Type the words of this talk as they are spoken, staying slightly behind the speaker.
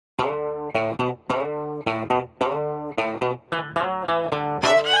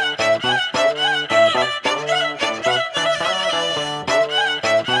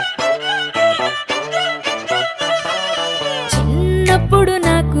చిన్నప్పుడు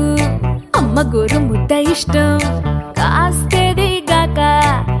నాకు అమ్మ గోరు ముద్ద ఇష్టం, కాస్తేది గాక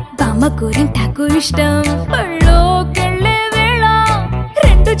బామ్మ గోరింటాకు ఇష్టం. పళ్ళోకెళ్ళే వేళ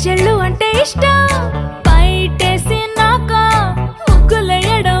రెండు చెళ్ళు అంటే ఇష్టం, బయటేసి నాక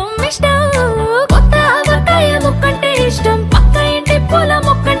ముగ్గులేయడం ఇష్టం. కొత్త ఆవకాయ ముక్కంటే ఇష్టం, పక్క ఇంటి పూల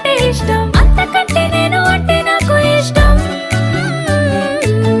మొక్కంటే ఇష్టం, అంతకంటే నేను అంటే నాకు ఇష్టం.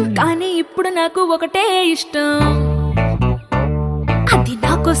 కానీ ఇప్పుడు నాకు ఒకటే ఇష్టం, అది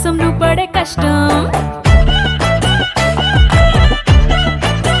నా కోసం నువ్వు పడే కష్టం.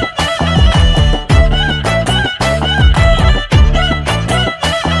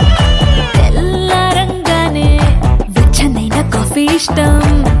 తెల్లారంగానే వెచ్చనైన కాఫీ ఇష్టం,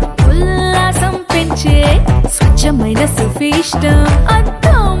 ఉల్లాసం పెంచే స్వచ్ఛమైన సూఫీ ఇష్టం.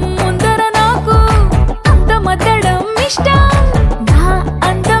 అద్దం ముందర నాకు అందమద్దడం ఇష్టం, నా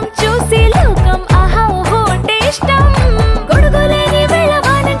అందం చూసి లోకం ఆహా ఓహో అంటే ఇష్టం. గొడుగులేని వేళ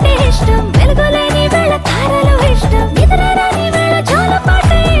వానంటే ఇష్టం, వెలుగులేని వేళ తారలు ఇష్టం, నిద్రరాని వేళ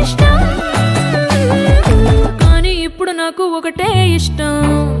జోలపాట ఇష్టం. కానీ ఇప్పుడు నాకు ఒకటే ఇష్టం,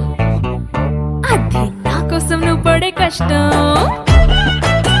 అది నా కోసం నువ్వు పడే కష్టం.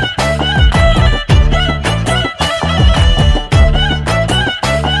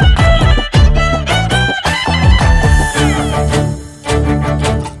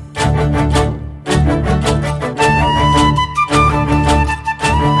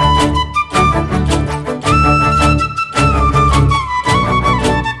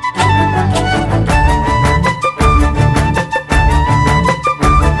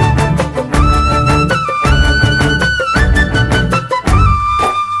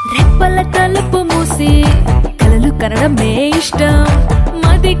 తలుపు మూసి కలలు కనడమే ఇష్టం,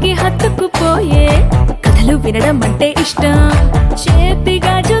 మదికి హత్తుకుపోయే కథలు వినడం అంటే ఇష్టం. చేతి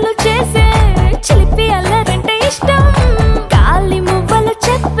గాజులు చేసే చిలిపి అల్లరంటే ఇష్టం, గాలి మువ్వలు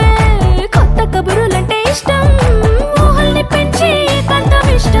చెప్పే కొత్త కబురులంటే ఇష్టం. ఊహల్ని పెంచి కంతం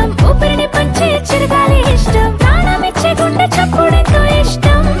ఇష్టం, ఊపిరిని పంచి చిరగాలి ఇష్టం, ప్రాణమిచ్చే గుండె చప్పుడెంతో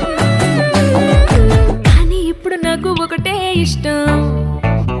ఇష్టం. కానీ ఇప్పుడు నాకు ఒకటే ఇష్టం,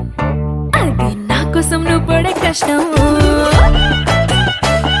 అది నా కోసం నువ్వు పడే కష్టం.